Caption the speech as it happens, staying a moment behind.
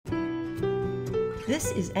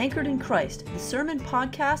This is Anchored in Christ, the sermon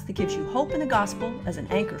podcast that gives you hope in the gospel as an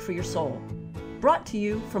anchor for your soul. Brought to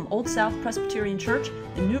you from Old South Presbyterian Church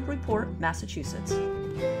in Newburyport, Massachusetts.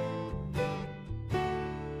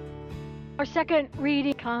 Our second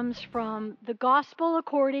reading comes from the Gospel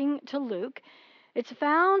according to Luke. It's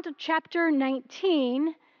found chapter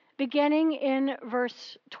 19, beginning in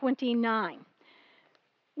verse 29.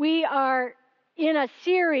 We are in a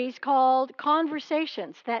series called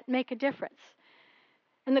Conversations That Make a Difference.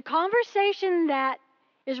 And the conversation that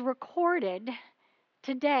is recorded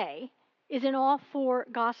today is in all four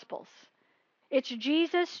Gospels. It's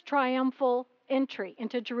Jesus' triumphal entry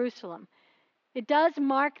into Jerusalem. It does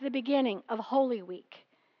mark the beginning of Holy Week.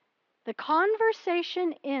 The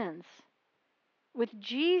conversation ends with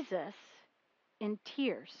Jesus in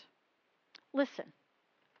tears. Listen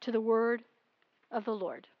to the word of the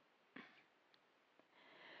Lord.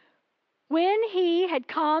 When he had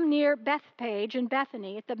come near Bethphage and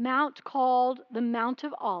Bethany at the mount called the Mount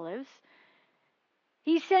of Olives,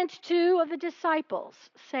 he sent two of the disciples,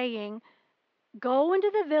 saying, "Go into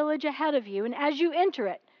the village ahead of you, and as you enter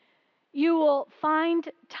it, you will find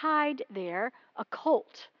tied there a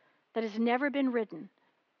colt that has never been ridden.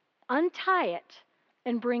 Untie it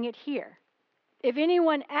and bring it here. If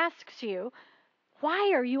anyone asks you,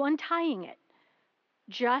 'Why are you untying it?'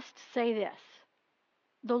 just say this: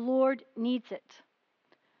 'The Lord needs it.'"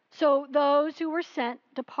 So those who were sent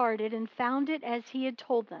departed and found it as he had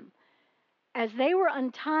told them. As they were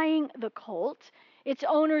untying the colt, its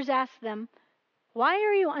owners asked them, "Why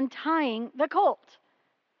are you untying the colt?"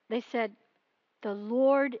 They said, "The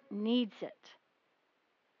Lord needs it."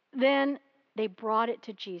 Then they brought it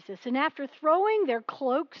to Jesus, and after throwing their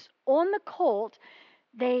cloaks on the colt,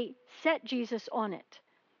 they set Jesus on it.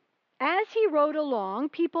 As he rode along,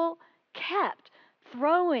 people kept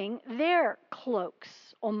throwing their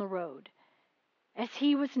cloaks on the road. As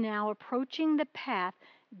he was now approaching the path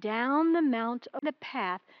down the Mount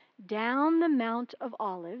of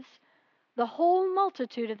Olives, the whole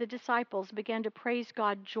multitude of the disciples began to praise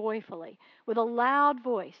God joyfully with a loud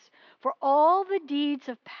voice for all the deeds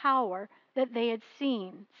of power that they had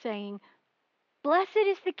seen, saying, "Blessed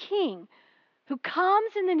is the King who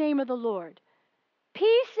comes in the name of the Lord.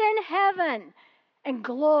 Peace in heaven and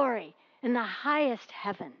glory in the highest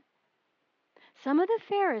heaven." Some of the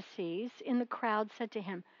Pharisees in the crowd said to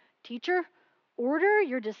him, "Teacher, order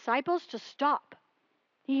your disciples to stop."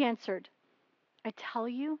 He answered, "I tell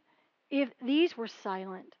you, if these were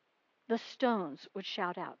silent, the stones would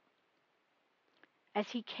shout out."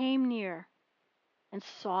 As he came near and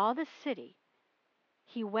saw the city,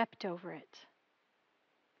 he wept over it,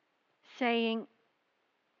 saying,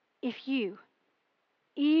 "If you,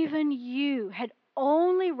 even you, had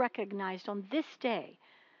only recognized on this day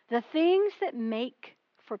the things that make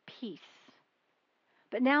for peace,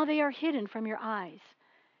 but now they are hidden from your eyes.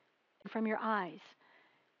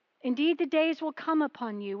 Indeed, the days will come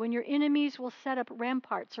upon you when your enemies will set up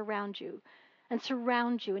ramparts around you and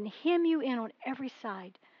surround you and hem you in on every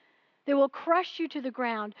side. They will crush you to the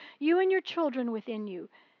ground, you and your children within you,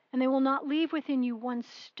 and they will not leave within you one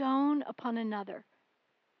stone upon another,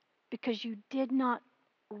 because you did not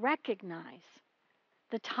recognize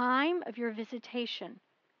the time of your visitation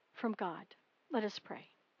from God." Let us pray.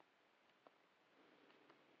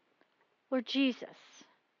 Lord Jesus,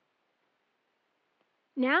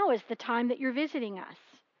 now is the time that you're visiting us,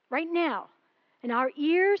 right now, and our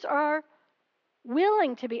ears are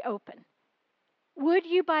willing to be open. Would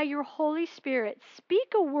you, by your Holy Spirit,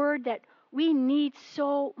 speak a word that we need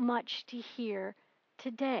so much to hear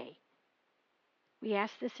today? We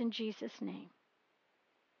ask this in Jesus' name.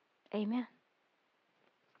 Amen.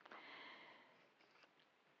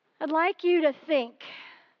 I'd like you to think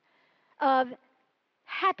of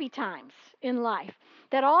happy times in life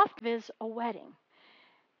that often is a wedding.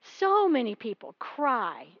 So many people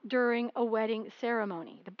cry during a wedding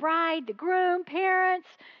ceremony. The bride, the groom, parents,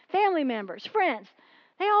 family members, friends,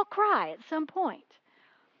 they all cry at some point.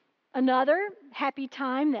 Another happy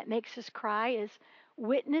time that makes us cry is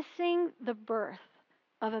witnessing the birth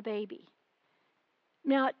of a baby.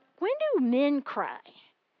 Now, when do men cry?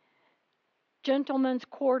 Gentleman's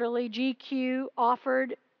Quarterly, GQ,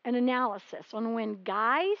 offered an analysis on when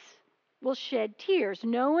guys will shed tears,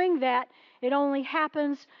 knowing that it only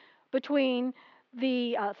happens between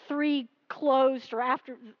the three closed or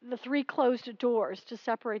after the three closed doors to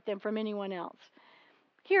separate them from anyone else.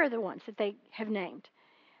 Here are the ones that they have named.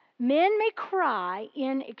 Men may cry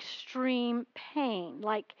in extreme pain,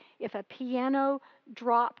 like if a piano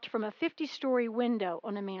dropped from a 50-story window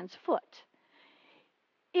on a man's foot.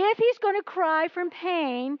 If he's going to cry from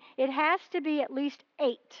pain, it has to be at least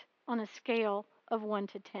 8 on a scale of 1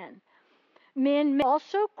 to 10. Men may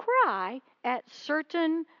also cry at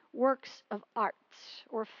certain works of arts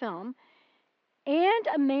or film, and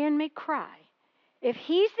a man may cry if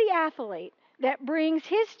he's the athlete that brings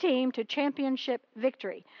his team to championship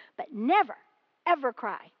victory, but never, ever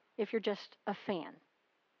cry if you're just a fan.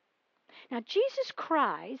 Now, Jesus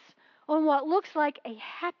cries on what looks like a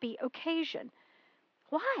happy occasion.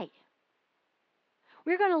 Why?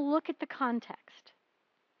 We're going to look at the context.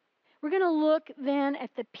 We're going to look then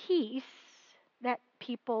at the peace that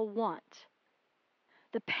people want,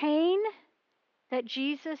 the pain that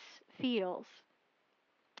Jesus feels,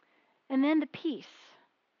 and then the peace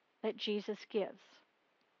that Jesus gives.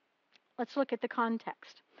 Let's look at the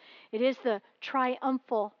context. It is the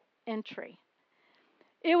triumphal entry.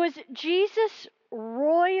 It was Jesus'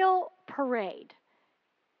 royal parade.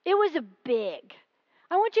 It was big.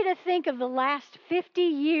 I want you to think of the last 50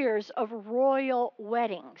 years of royal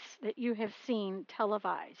weddings that you have seen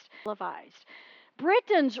televised.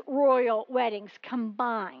 Britain's royal weddings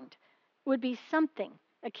combined would be something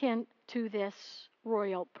akin to this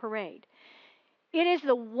royal parade. It is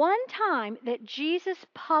the one time that Jesus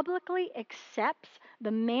publicly accepts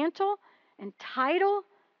the mantle and title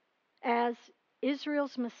as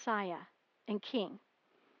Israel's Messiah and King.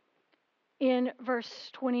 In verse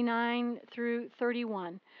 29 through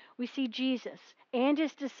 31, we see Jesus and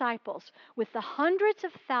his disciples with the hundreds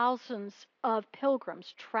of thousands of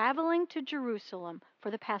pilgrims traveling to Jerusalem for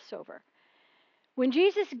the Passover. When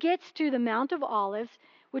Jesus gets to the Mount of Olives,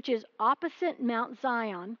 which is opposite Mount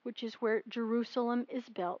Zion, which is where Jerusalem is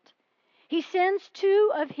built, he sends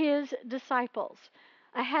two of his disciples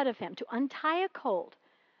ahead of him to untie a colt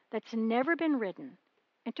that's never been ridden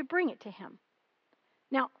and to bring it to him.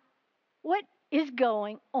 Now, what is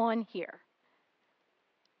going on here?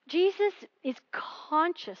 Jesus is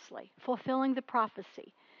consciously fulfilling the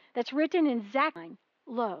prophecy that's written in Zechariah,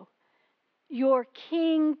 "Lo, your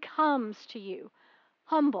king comes to you,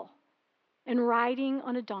 humble and riding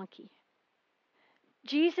on a donkey."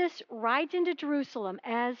 Jesus rides into Jerusalem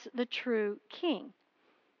as the true king.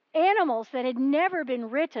 Animals that had never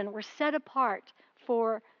been ridden were set apart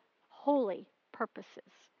for holy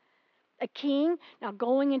purposes. A king, now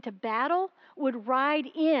going into battle, would ride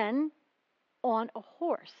in on a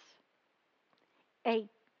horse. A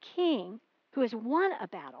king who has won a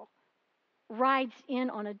battle rides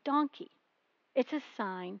in on a donkey. It's a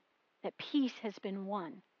sign that peace has been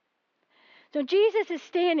won. So Jesus is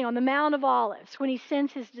standing on the Mount of Olives when he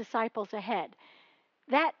sends his disciples ahead.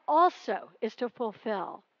 That also is to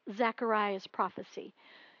fulfill Zechariah's prophecy.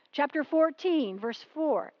 Chapter 14, verse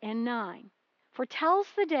 4 and 9. Foretells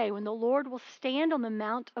the day when the Lord will stand on the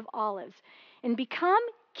Mount of Olives and become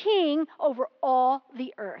king over all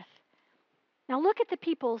the earth. Now look at the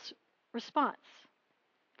people's response.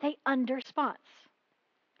 They understand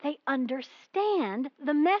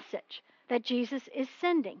the message that Jesus is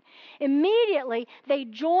sending. Immediately, they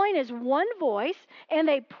join as one voice and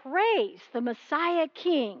they praise the Messiah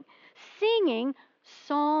King, singing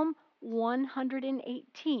Psalm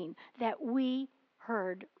 118 that we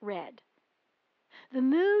heard read. The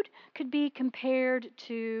mood could be compared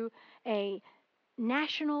to a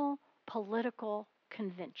national political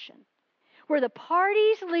convention where the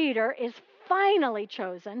party's leader is finally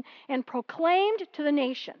chosen and proclaimed to the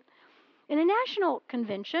nation. In a national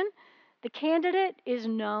convention, the candidate is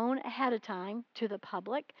known ahead of time to the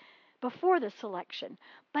public before the selection,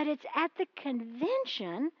 but it's at the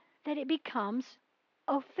convention that it becomes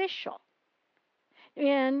official.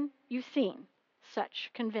 And you've seen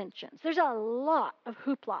such conventions. There's a lot of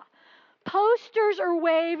hoopla. Posters are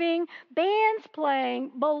waving, bands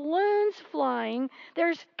playing, balloons flying,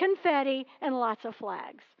 there's confetti and lots of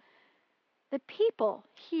flags. The people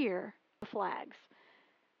here flags.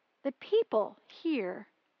 The people here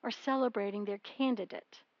are celebrating their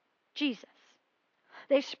candidate, Jesus.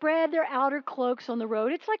 They spread their outer cloaks on the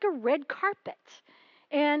road. It's like a red carpet.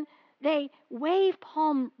 And they wave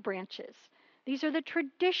palm branches. These are the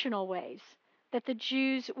traditional ways that the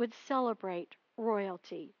Jews would celebrate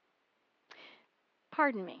royalty.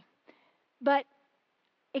 Pardon me, but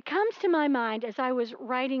it comes to my mind as I was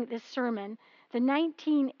writing this sermon, the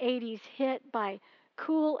 1980s hit by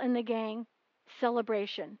Kool and the Gang,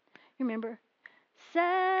 Celebration. You remember?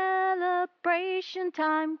 Celebration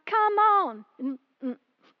time, come on.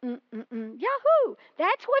 Yahoo!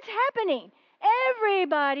 That's what's happening.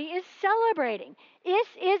 Everybody is celebrating. This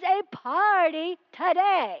is a party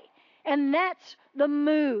today. And that's the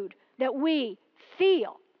mood that we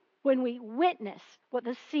feel when we witness what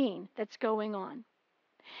the scene that's going on.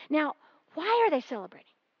 Now, why are they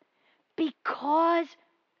celebrating? Because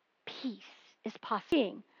peace is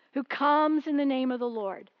possible. who comes in the name of the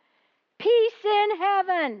Lord. Peace in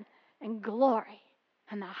heaven and glory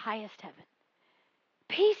in the highest heaven.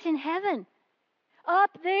 Peace in heaven,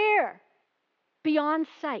 up there, beyond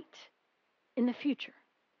sight, in the future.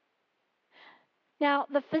 Now,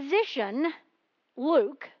 the physician,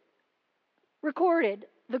 Luke, recorded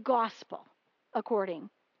the gospel according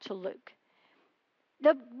to Luke.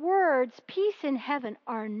 The words peace in heaven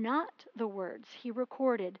are not the words he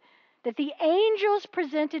recorded that the angels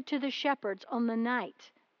presented to the shepherds on the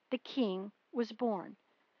night the king was born.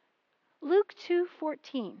 Luke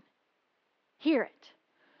 2:14. Hear it.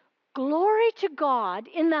 Glory to God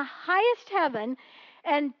in the highest heaven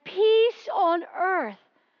and peace on earth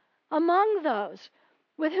among those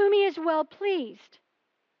with whom he is well pleased.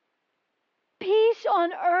 Peace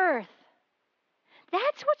on earth.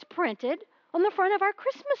 That's what's printed on the front of our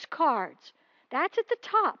Christmas cards. That's at the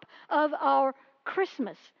top of our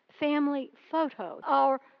Christmas family photo,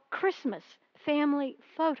 our Christmas family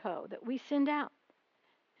photo that we send out.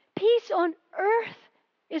 Peace on earth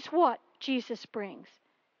is what Jesus brings.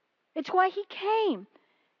 It's why he came.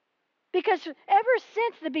 Because ever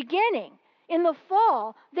since the beginning, in the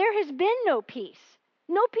fall, there has been no peace.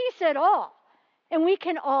 No peace at all. And we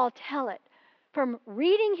can all tell it from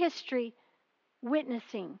reading history,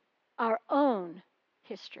 witnessing our own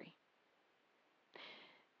history.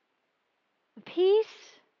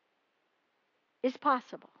 Peace is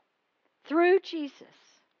possible through Jesus,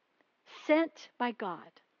 sent by God.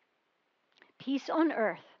 Peace on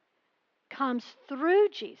earth comes through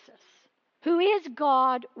Jesus, who is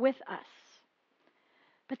God with us.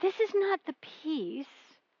 But this is not the peace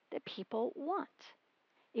that people want.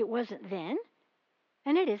 It wasn't then,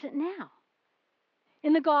 and it isn't now.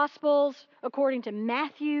 In the Gospels, according to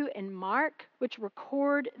Matthew and Mark, which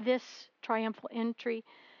record this triumphal entry,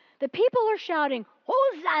 the people are shouting,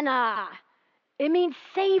 Hosanna! It means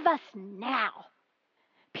save us now.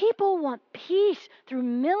 People want peace through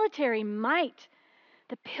military might.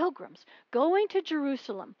 The pilgrims going to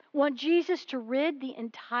Jerusalem want Jesus to rid the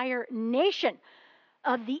entire nation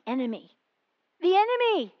of the enemy. The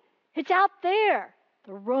enemy! It's out there,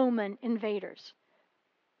 the Roman invaders.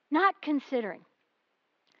 Not considering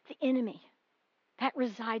the enemy that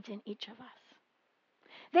resides in each of us.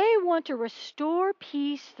 They want to restore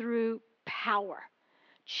peace through power.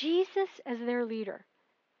 Jesus as their leader.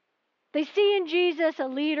 They see in Jesus a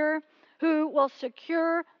leader who will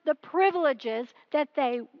secure the privileges that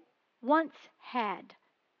they once had,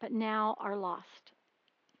 but now are lost.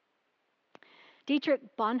 Dietrich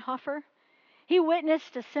Bonhoeffer, he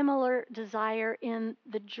witnessed a similar desire in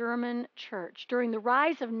the German church during the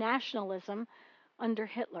rise of nationalism under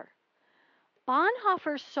Hitler.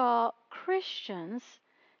 Bonhoeffer saw Christians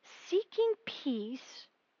seeking peace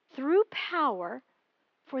through power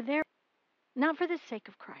for their, not for the sake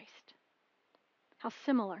of Christ. How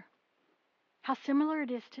similar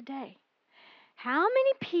it is today. How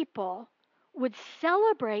many people would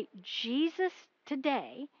celebrate Jesus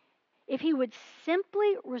today if he would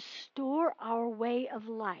simply restore our way of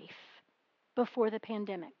life before the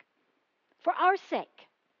pandemic? For our sake,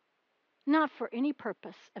 not for any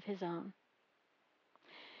purpose of his own.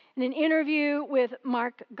 In an interview with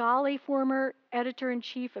Mark Galli, former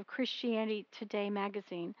editor-in-chief of Christianity Today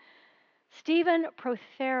magazine, Stephen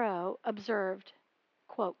Prothero observed,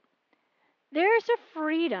 quote, "There's a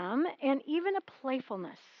freedom and even a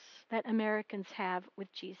playfulness that Americans have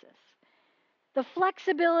with Jesus. The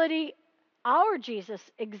flexibility our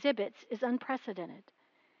Jesus exhibits is unprecedented.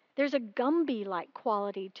 There's a Gumby-like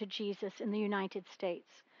quality to Jesus in the United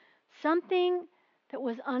States, something that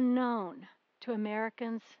was unknown to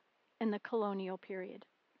Americans in the colonial period.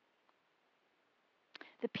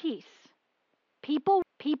 The peace people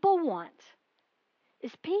want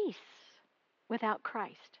is peace without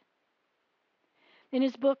Christ." In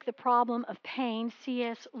his book, The Problem of Pain,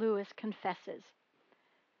 C.S. Lewis confesses,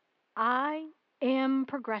 "I am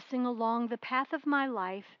progressing along the path of my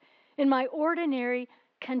life in my ordinary,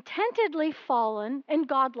 contentedly fallen and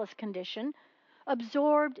godless condition,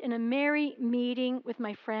 absorbed in a merry meeting with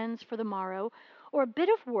my friends for the morrow, or a bit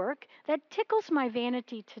of work that tickles my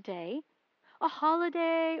vanity today, a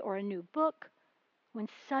holiday or a new book, when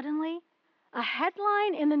suddenly a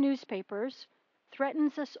headline in the newspapers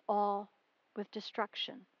threatens us all with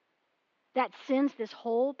destruction. That sends this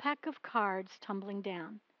whole pack of cards tumbling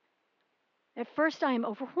down. At first I am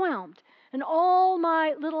overwhelmed, and all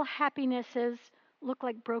my little happinesses look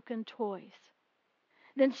like broken toys.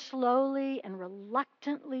 Then slowly and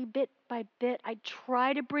reluctantly, bit by bit, I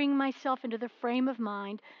try to bring myself into the frame of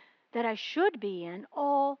mind that I should be in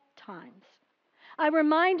all times. I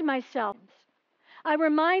remind myself I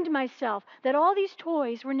remind myself that all these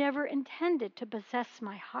toys were never intended to possess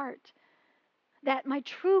my heart, that my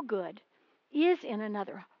true good is in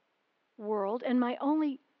another world, and my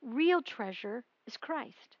only real treasure is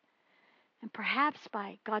Christ. And perhaps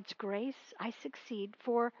by God's grace, I succeed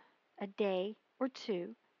for a day or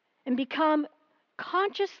two and become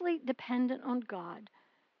consciously dependent on God.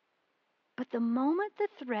 But the moment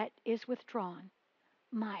the threat is withdrawn,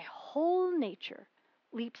 my whole nature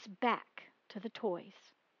leaps back to the toys.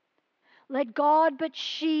 Let God but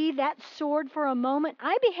sheathe that sword for a moment.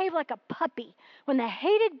 I behave like a puppy when the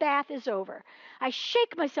hated bath is over. I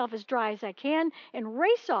shake myself as dry as I can and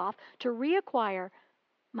race off to reacquire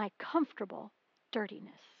my comfortable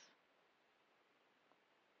dirtiness.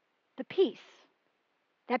 The peace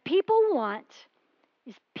that people want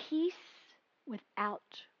is peace without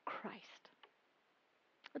Christ.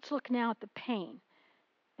 Let's look now at the pain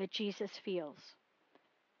that Jesus feels.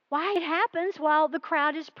 Why it happens while the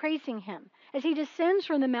crowd is praising him as he descends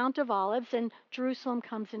from the Mount of Olives and Jerusalem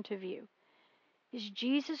comes into view. Is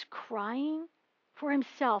Jesus crying for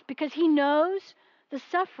himself because he knows the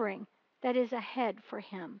suffering that is ahead for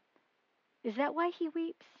him? Is that why he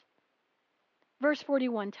weeps? Verse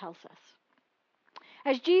 41 tells us,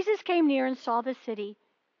 as Jesus came near and saw the city,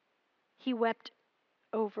 he wept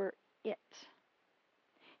over it.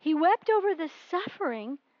 He wept over the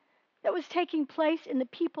suffering that was taking place in the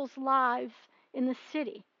people's lives in the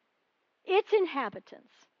city, its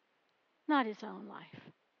inhabitants, not his own life.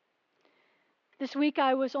 This week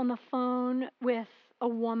I was on the phone with a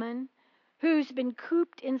woman who's been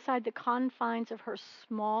cooped inside the confines of her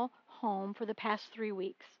small home for the past 3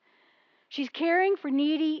 weeks. She's caring for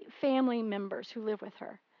needy family members who live with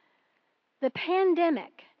her. The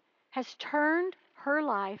pandemic has turned her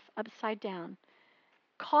life upside down,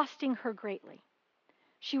 costing her greatly.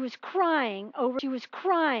 She was crying over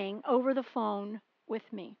the phone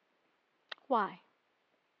with me. Why?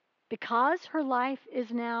 Because her life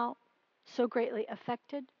is now so greatly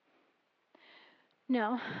affected?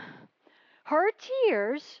 No. Her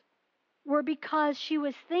tears were because she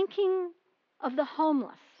was thinking of the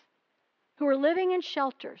homeless who are living in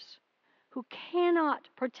shelters, who cannot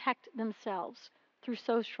protect themselves through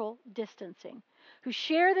social distancing, who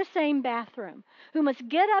share the same bathroom, who must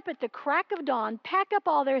get up at the crack of dawn, pack up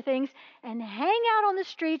all their things, and hang out on the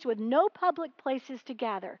streets with no public places to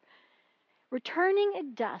gather, returning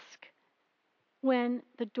at dusk when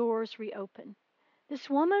the doors reopen. This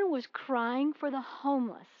woman was crying for the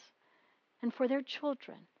homeless and for their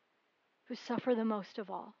children who suffer the most of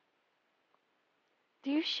all. Do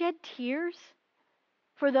you shed tears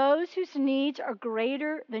for those whose needs are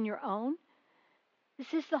greater than your own?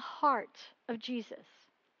 This is the heart of Jesus.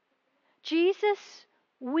 Jesus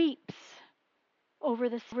weeps over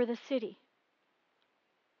the city.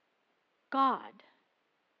 God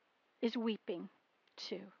is weeping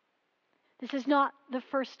too. This is not the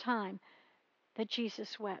first time that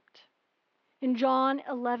Jesus wept. In John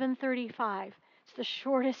 11:35, it's the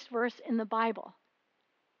shortest verse in the Bible,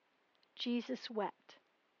 Jesus wept.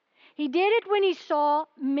 He did it when he saw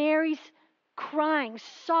Mary's crying,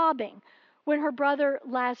 sobbing, when her brother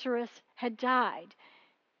Lazarus had died.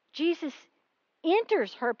 Jesus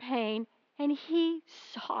enters her pain and he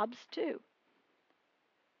sobs too.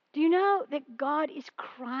 Do you know that God is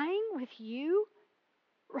crying with you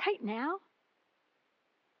right now?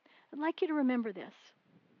 I'd like you to remember this.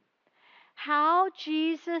 How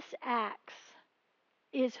Jesus acts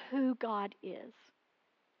is who God is.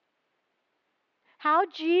 How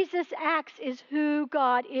Jesus acts is who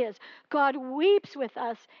God is. God weeps with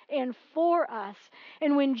us and for us.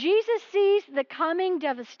 And when Jesus sees the coming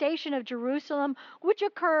devastation of Jerusalem, which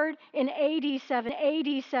occurred in AD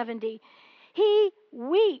 70, he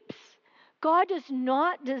weeps. God does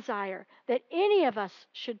not desire that any of us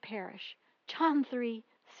should perish. John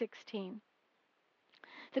 3:16.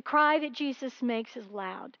 The cry that Jesus makes is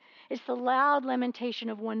loud. It's the loud lamentation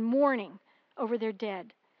of one mourning over their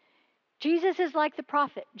dead. Jesus is like the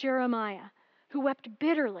prophet Jeremiah, who wept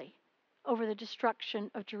bitterly over the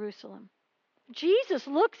destruction of Jerusalem. Jesus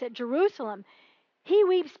looks at Jerusalem. He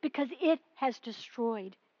weeps because it has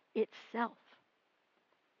destroyed itself.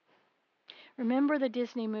 Remember the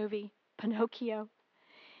Disney movie Pinocchio?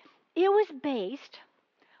 It was based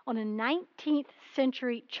on a 19th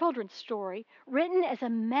century children's story written as a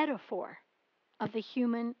metaphor of the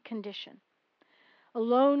human condition. A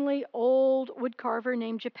lonely old woodcarver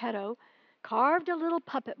named Geppetto carved a little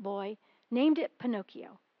puppet boy, named it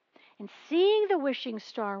Pinocchio. And seeing the wishing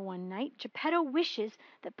star one night, Geppetto wishes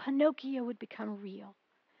that Pinocchio would become real.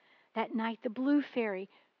 That night, the blue fairy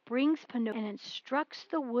brings Pinocchio and instructs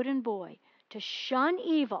the wooden boy to shun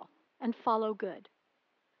evil and follow good.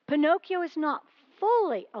 Pinocchio is not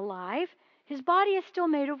fully alive. His body is still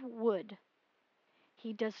made of wood.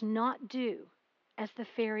 He does not do as the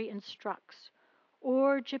fairy instructs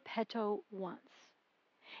or Geppetto wants.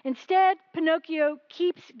 Instead, Pinocchio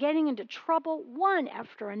keeps getting into trouble one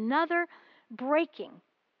after another, breaking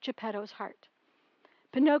Geppetto's heart.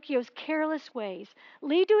 Pinocchio's careless ways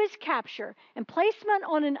lead to his capture and placement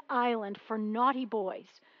on an island for naughty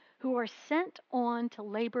boys who are sent on to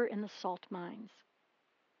labor in the salt mines.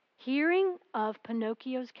 Hearing of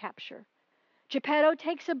Pinocchio's capture, Geppetto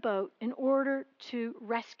takes a boat in order to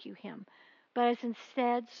rescue him, but is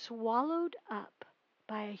instead swallowed up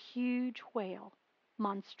by a huge whale,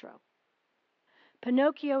 Monstro.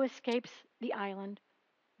 Pinocchio escapes the island,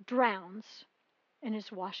 drowns, and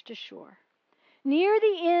is washed ashore. Near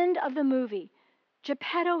the end of the movie,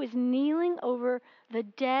 Geppetto is kneeling over the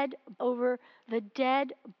dead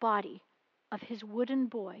body of his wooden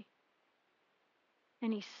boy,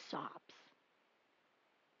 and he sobs.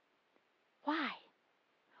 Why?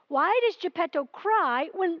 Why does Geppetto cry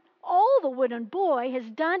when all the wooden boy has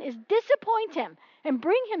done is disappoint him and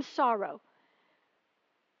bring him sorrow?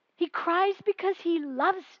 He cries because he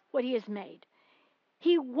loves what he has made.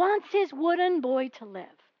 He wants his wooden boy to live.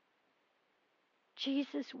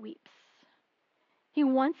 Jesus weeps. He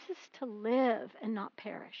wants us to live and not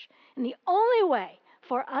perish. And the only way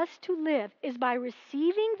for us to live is by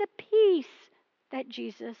receiving the peace that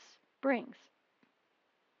Jesus brings.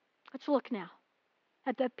 Let's look now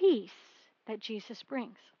at the peace that Jesus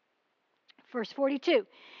brings. Verse 42,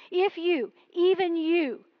 if you, even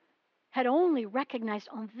you, had only recognized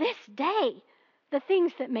on this day the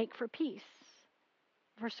things that make for peace.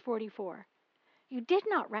 Verse 44, you did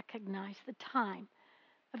not recognize the time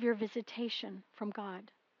of your visitation from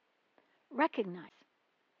God. Recognize.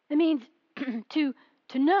 It means to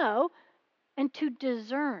know and to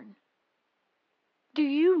discern. Do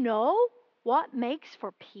you know what makes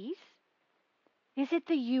for peace? Is it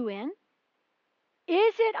the UN?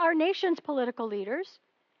 Is it our nation's political leaders?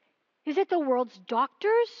 Is it the world's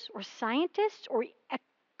doctors or scientists or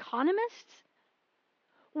economists?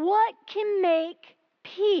 What can make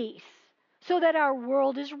peace so that our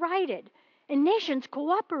world is righted and nations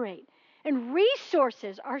cooperate and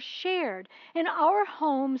resources are shared and our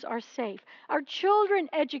homes are safe, our children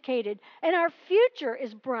educated, and our future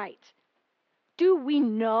is bright? Do we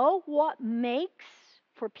know what makes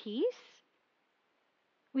for peace?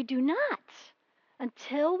 We do not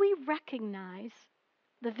until we recognize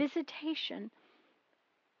the visitation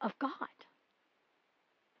of God.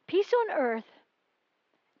 Peace on earth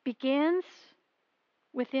begins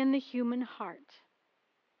within the human heart.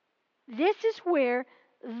 This is where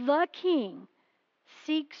the King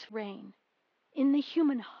seeks reign, in the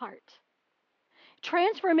human heart.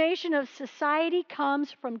 Transformation of society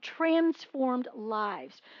comes from transformed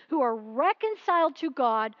lives who are reconciled to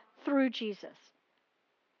God through Jesus.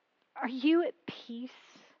 Are you at peace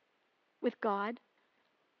with God?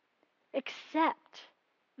 Accept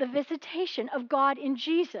the visitation of God in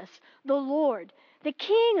Jesus, the Lord, the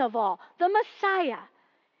King of all, the Messiah.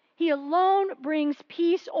 He alone brings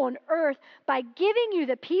peace on earth by giving you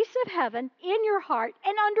the peace of heaven in your heart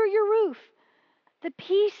and under your roof. The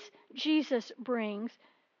peace Jesus brings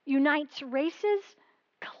unites races,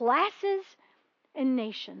 classes, and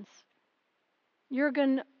nations.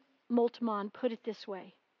 Jürgen Moltmann put it this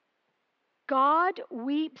way: God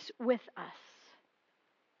weeps with us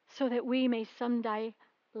so that we may someday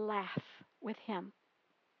laugh with him.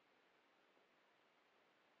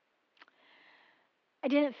 I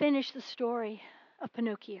didn't finish the story of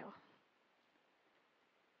Pinocchio.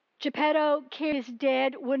 Geppetto carried his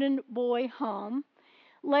dead wooden boy home,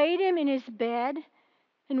 laid him in his bed,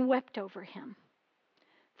 and wept over him.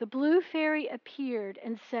 The blue fairy appeared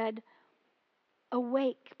and said,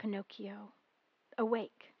 "Awake, Pinocchio,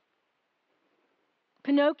 awake."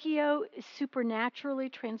 Pinocchio is supernaturally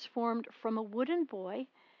transformed from a wooden boy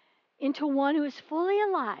into one who is fully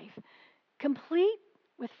alive, complete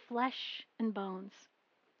with flesh and bones.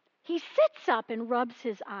 He sits up and rubs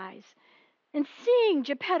his eyes. And seeing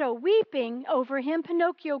Geppetto weeping over him,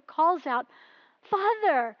 Pinocchio calls out,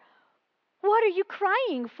 "Father, what are you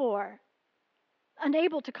crying for?"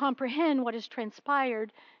 Unable to comprehend what has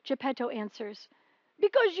transpired, Geppetto answers,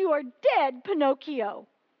 "Because you are dead, Pinocchio."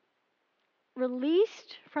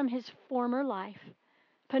 Released from his former life,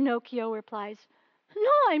 Pinocchio replies,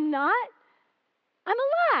 "No, I'm not. I'm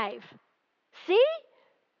alive. See?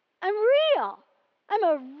 I'm real. I'm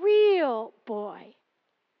a real boy."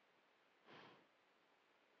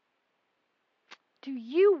 Do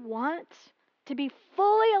you want to be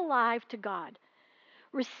fully alive to God?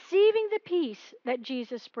 receiving the peace that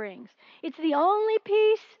Jesus brings. It's the only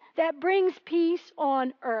peace that brings peace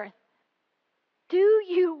on earth. Do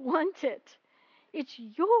you want it? It's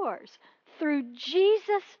yours through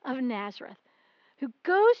Jesus of Nazareth, who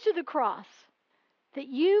goes to the cross that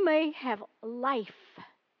you may have life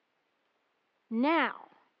now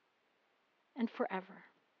and forever.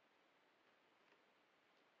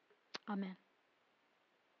 Amen.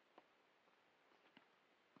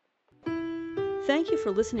 Thank you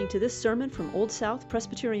for listening to this sermon from Old South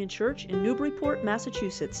Presbyterian Church in Newburyport,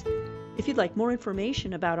 Massachusetts. If you'd like more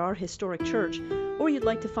information about our historic church, or you'd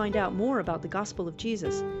like to find out more about the Gospel of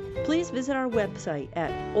Jesus, please visit our website at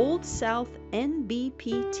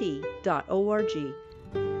oldsouthnbpt.org.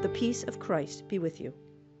 The peace of Christ be with you.